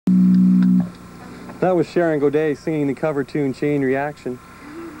That was Sharon Godet singing the cover tune Chain Reaction.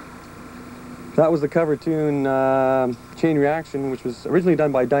 That was the cover tune Chain Reaction, which was originally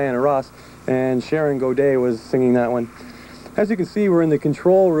done by Diana Ross, and Sharon Godet was singing that one. As you can see, we're in the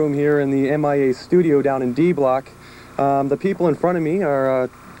control room here in the MIA studio down in D Block. The people in front of me are,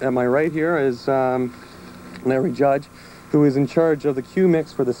 at my right here is Larry Judge, who is in charge of the cue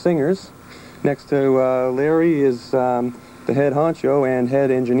mix for the singers. Next to Larry is the head honcho and head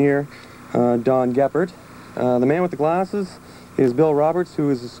engineer, Don Geppert. The man with the glasses is Bill Roberts, who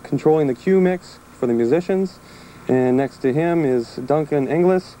is controlling the cue mix for the musicians. And next to him is Duncan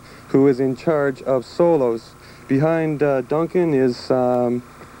Inglis, who is in charge of solos. Behind Duncan is Joanne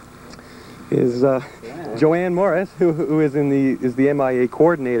Morris, who is the MIA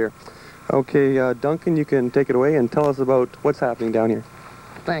coordinator. Okay, Duncan, you can take it away and tell us about what's happening down here.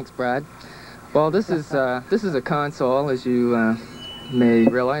 Thanks, Brad. Well, this is a console, as you may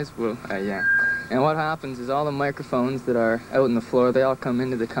realize. Well, yeah. And what happens is all the microphones that are out on the floor, they all come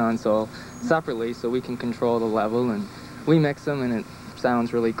into the console separately, so we can control the level, and we mix them, and it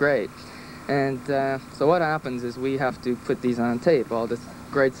sounds really great. And so what happens is we have to put these on tape, all this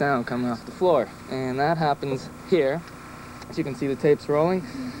great sound coming off the floor. And that happens here. As you can see, the tape's rolling.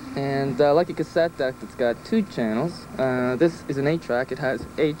 And like a cassette deck that's got 2 channels, this is an 8-track. It has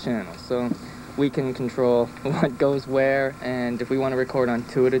 8 channels. So we can control what goes where, and if we want to record on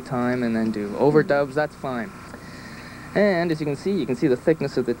 2 at a time and then do overdubs, that's fine. And as you can see the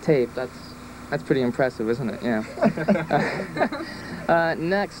thickness of the tape. That's pretty impressive, isn't it? Yeah.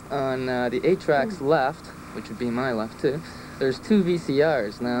 Next, on the 8-tracks left, which would be my left too, there's 2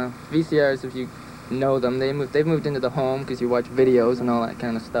 VCRs. Now, VCRs, if you know them, they've moved into the home because you watch videos and all that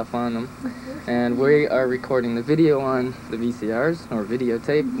kind of stuff on them. And we are recording the video on the VCRs, or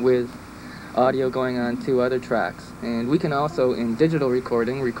videotape, with audio going on 2 other tracks. And we can also, in digital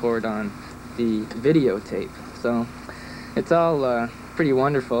recording, record on the videotape. So it's all pretty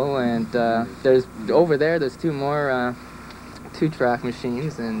wonderful. And there's 2 more 2-track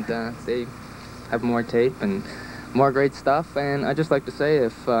machines, and they have more tape and more great stuff. And I'd just like to say,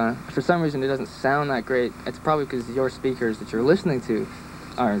 if for some reason it doesn't sound that great, it's probably because your speakers that you're listening to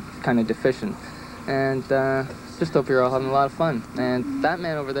are kind of deficient. And just hope you're all having a lot of fun. And that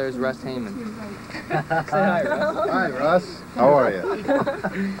man over there is Russ Heyman. Say hi, Russ. Hi, Russ. How are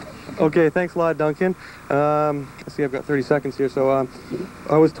you? Okay, thanks a lot, Duncan. Let's see, I've got 30 seconds here. So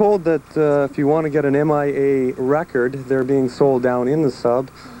I was told that if you want to get an MIA record, they're being sold down in the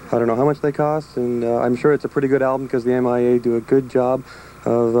sub. I don't know how much they cost, and I'm sure it's a pretty good album because the MIA do a good job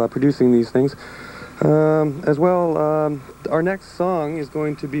of producing these things. As well, our next song is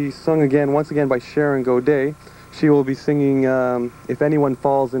going to be sung once again by Sharon Godet. She will be singing If Anyone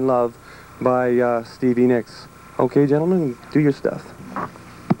Falls in Love by Stevie Nicks. Okay, gentlemen, do your stuff.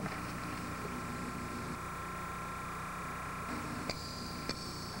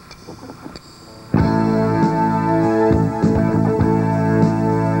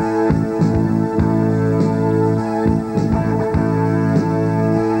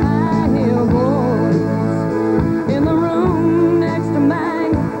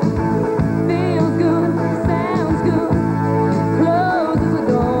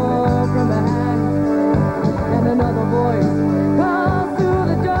 Another voice calls to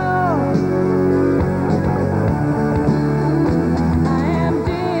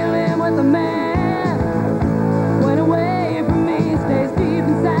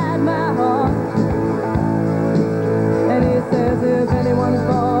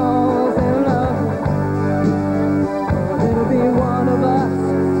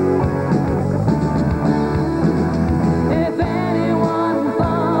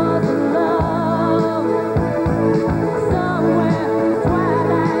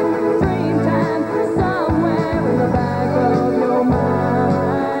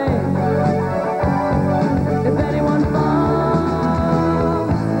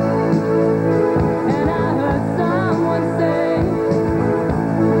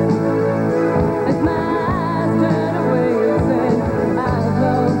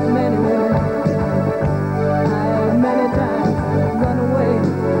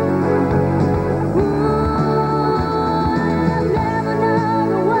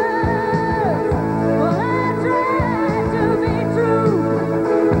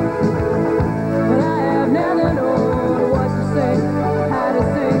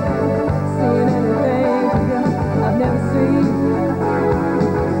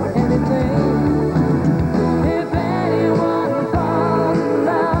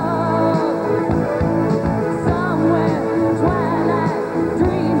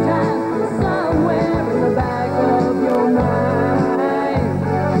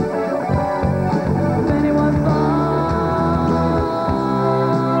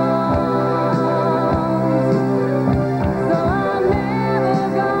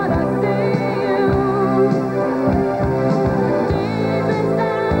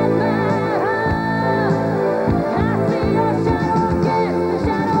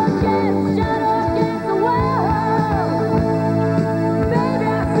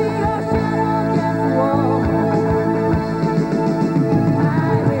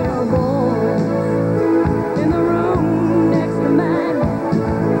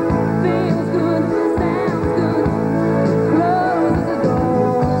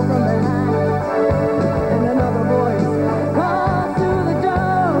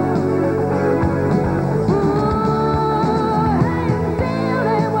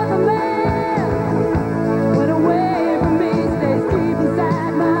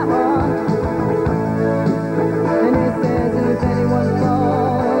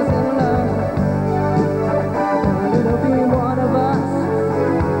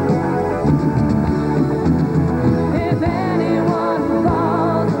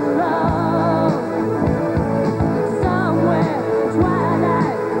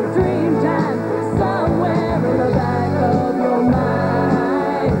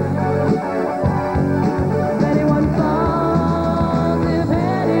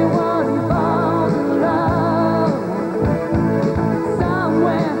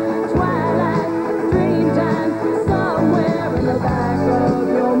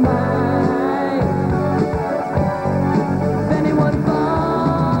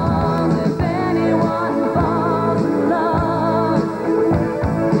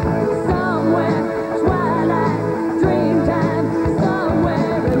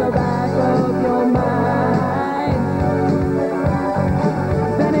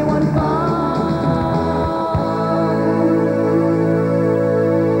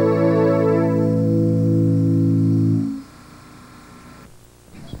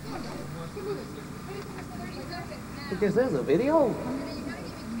Because there's a video.